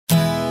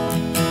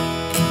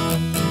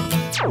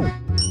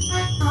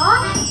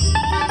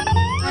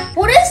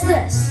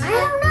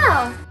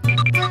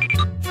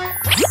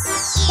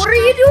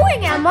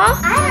Emma?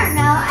 I don't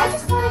know. I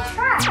just want to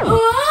try.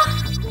 Huh?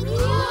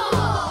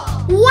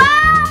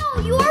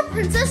 Wow! You're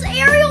Princess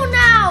Ariel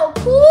now!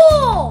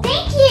 Cool!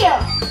 Thank you!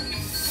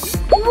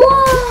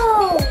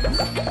 Whoa!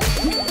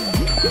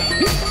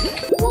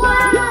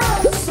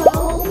 Wow!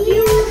 So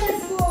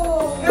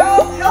beautiful!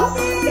 Help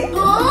me!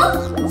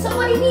 Huh?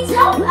 Somebody needs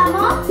help,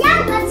 Emma.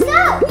 Yeah, let's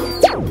go!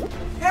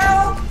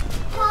 Help!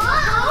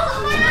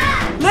 Huh?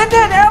 Yeah.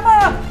 Lyndon, Emma,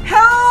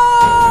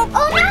 help!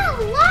 Oh no!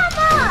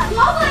 Lava!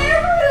 Lava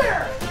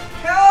everywhere!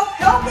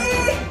 Help me!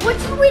 What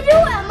should we do,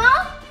 Emma?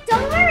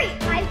 Don't worry,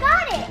 I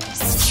got it!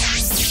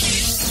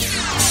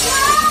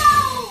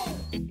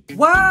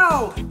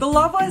 Wow, the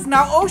lava is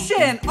now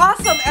ocean.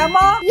 Awesome,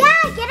 Emma.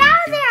 Yeah, get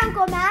out of there,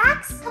 Uncle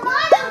Max! Come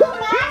on, Uncle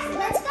Max,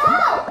 let's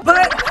go!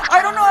 But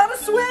I don't know how to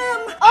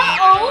swim.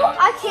 Uh-oh,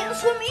 I can't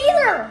swim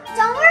either.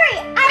 Don't worry,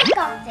 I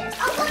got this.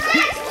 Uncle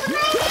Max, hold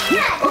my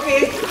hand!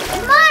 Okay,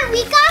 Come on,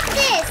 we got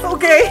this!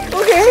 okay.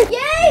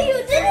 Yay, you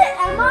did it,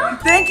 Emma.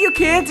 Thank you,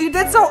 kids. You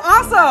did so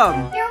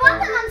awesome. You're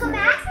welcome, Uncle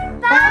Max.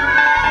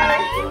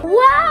 Bye!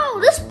 Wow,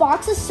 this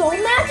box is so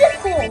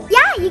magical.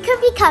 Yeah, you can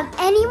become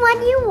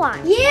anyone you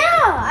want.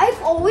 Yeah,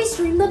 I've always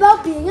dreamed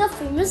about being a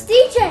famous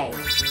DJ.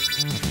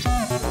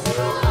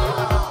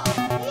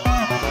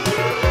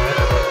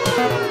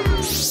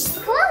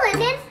 Cool,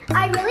 Lyndon.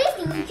 I really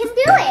think you can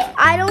do it.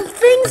 I don't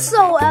think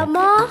so,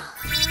 Emma.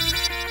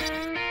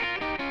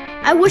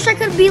 I wish I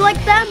could be like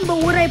them,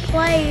 but would I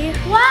play?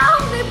 Wow,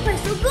 they play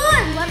so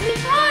good. Let me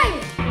try.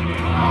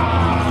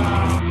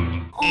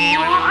 Oh,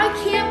 I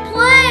can't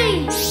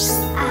play.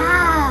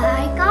 Ah,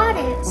 I got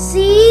it.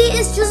 See,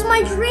 it's just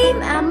my dream,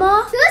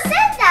 Emma. Who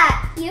said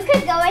that? You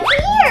could go in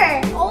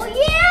here. Oh,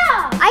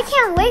 yeah. I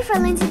can't wait for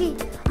Lyndon to be...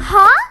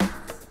 Huh?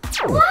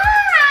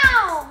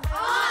 Wow!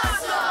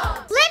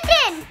 Awesome.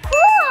 Lyndon,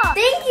 cool!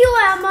 Thank you,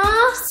 Emma.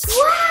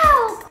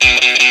 Wow!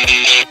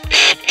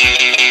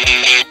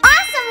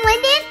 Awesome,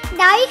 Lyndon!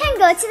 Now you can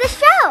go to the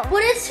show.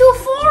 But it's too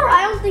far.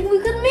 I don't think we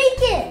could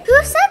make it.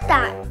 Who said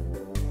that?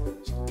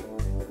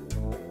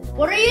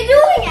 What are you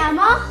doing,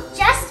 Emma?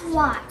 Just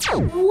watch.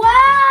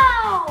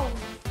 Wow!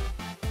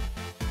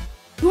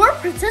 You're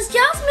Princess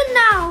Jasmine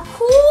now.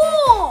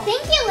 Cool.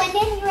 Thank you,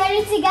 Lyndon. You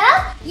ready to go?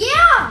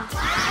 Yeah.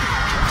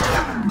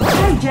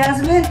 Hi,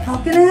 Jasmine. How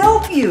can I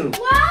help you?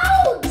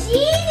 Wow,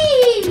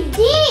 Jeannie.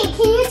 Dee,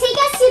 can you take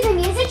us to the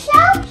music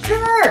show?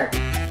 Sure.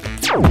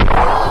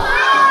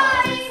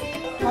 Hi!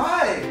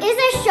 Hi. Is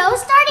the show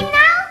starting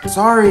now?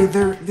 Sorry,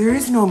 there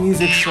is no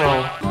music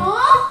show.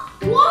 Huh?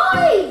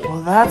 Why?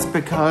 Well, that's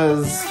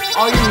because...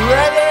 Are you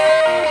ready?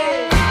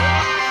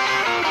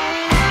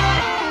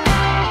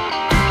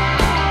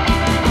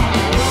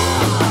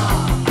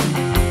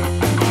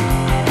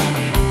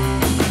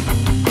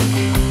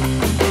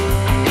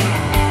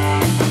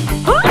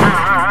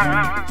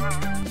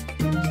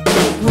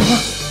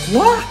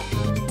 What?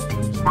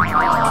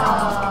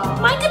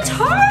 My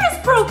guitar is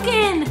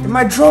broken! And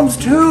my drums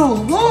too.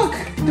 Look,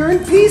 they're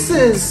in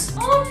pieces.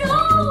 Oh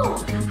no!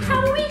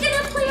 How are we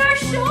gonna play our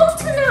show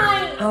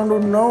tonight? I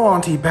don't know,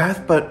 Auntie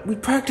Beth, but we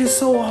practiced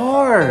so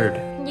hard.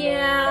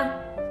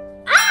 Yeah.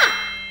 Ah!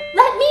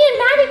 Let me and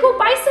Maddie go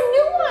buy some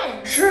new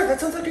ones. Sure, that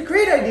sounds like a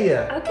great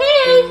idea.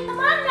 Okay, come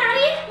on,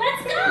 Maddie,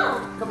 let's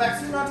go. Come back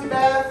soon, Auntie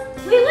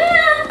Beth. We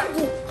will.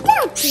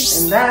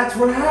 And that's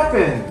what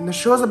happened. And the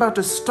show's about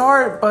to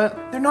start, but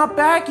they're not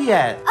back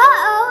yet.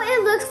 Uh-oh,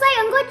 it looks like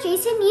Uncle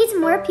Jason needs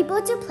more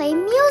people to play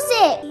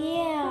music.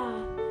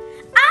 Yeah.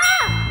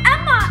 Ah,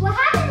 Emma. What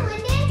happened,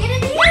 Lyndon? Get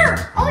in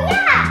here. Oh,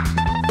 yeah.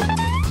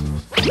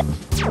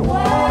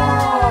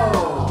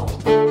 Wow.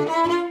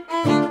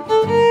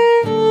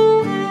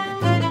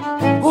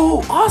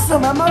 Oh,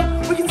 awesome, Emma.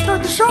 We can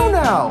start the show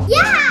now.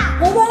 Yeah.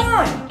 Hold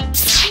on.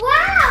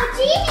 Wow,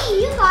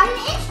 Jeannie, you got an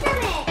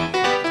instrument.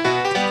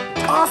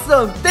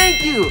 Awesome,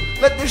 thank you.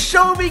 Let the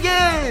show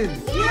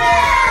begin.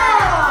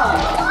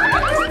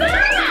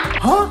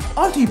 Huh?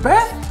 Auntie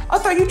Beth? I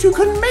thought you two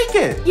couldn't make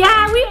it.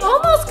 Yeah, we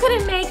almost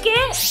couldn't make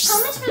it. How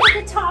much for the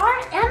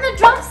guitar and the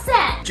drum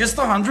set? Just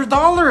 $100.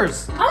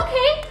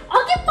 Okay,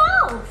 I'll get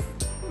both.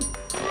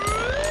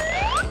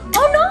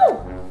 Oh no!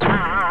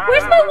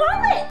 Where's my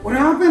wallet? What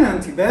happened,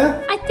 Auntie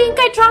Beth? I think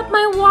I dropped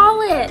my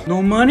wallet.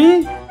 No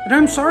money? But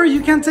I'm sorry,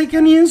 you can't take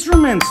any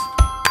instruments.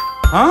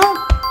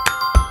 Huh?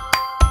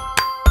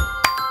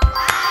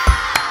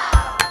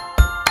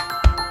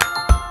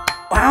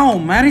 Wow,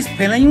 Maddie's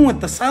playing with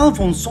the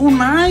xylophone, so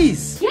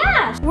nice.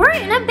 Yeah, we're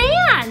in a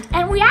band,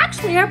 and we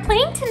actually are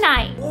playing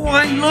tonight. Oh,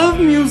 I love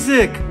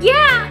music.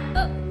 Yeah,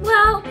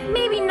 well,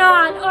 maybe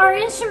not. Our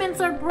instruments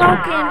are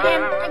broken,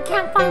 and I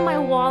can't find my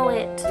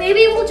wallet.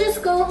 Maybe we'll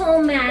just go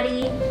home,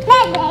 Maddie.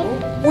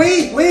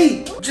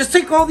 Wait. Just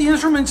take all the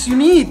instruments you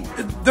need.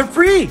 They're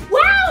free.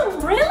 Wow,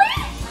 really?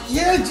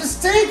 Yeah,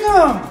 just take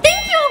them.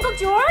 Thank you, Uncle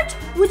George.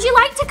 Would you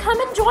like to come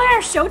enjoy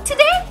our show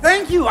today?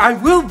 Thank you, I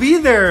will be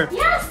there.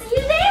 Yeah, see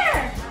you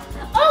there.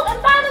 Oh,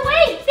 and by the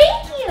way,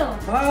 thank you.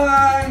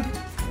 Bye.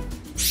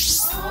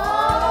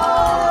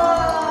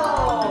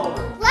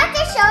 Let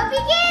the show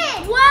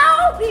begin.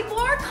 Wow, people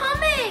are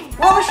coming.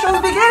 Well, the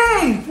show's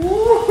beginning.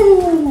 Woo!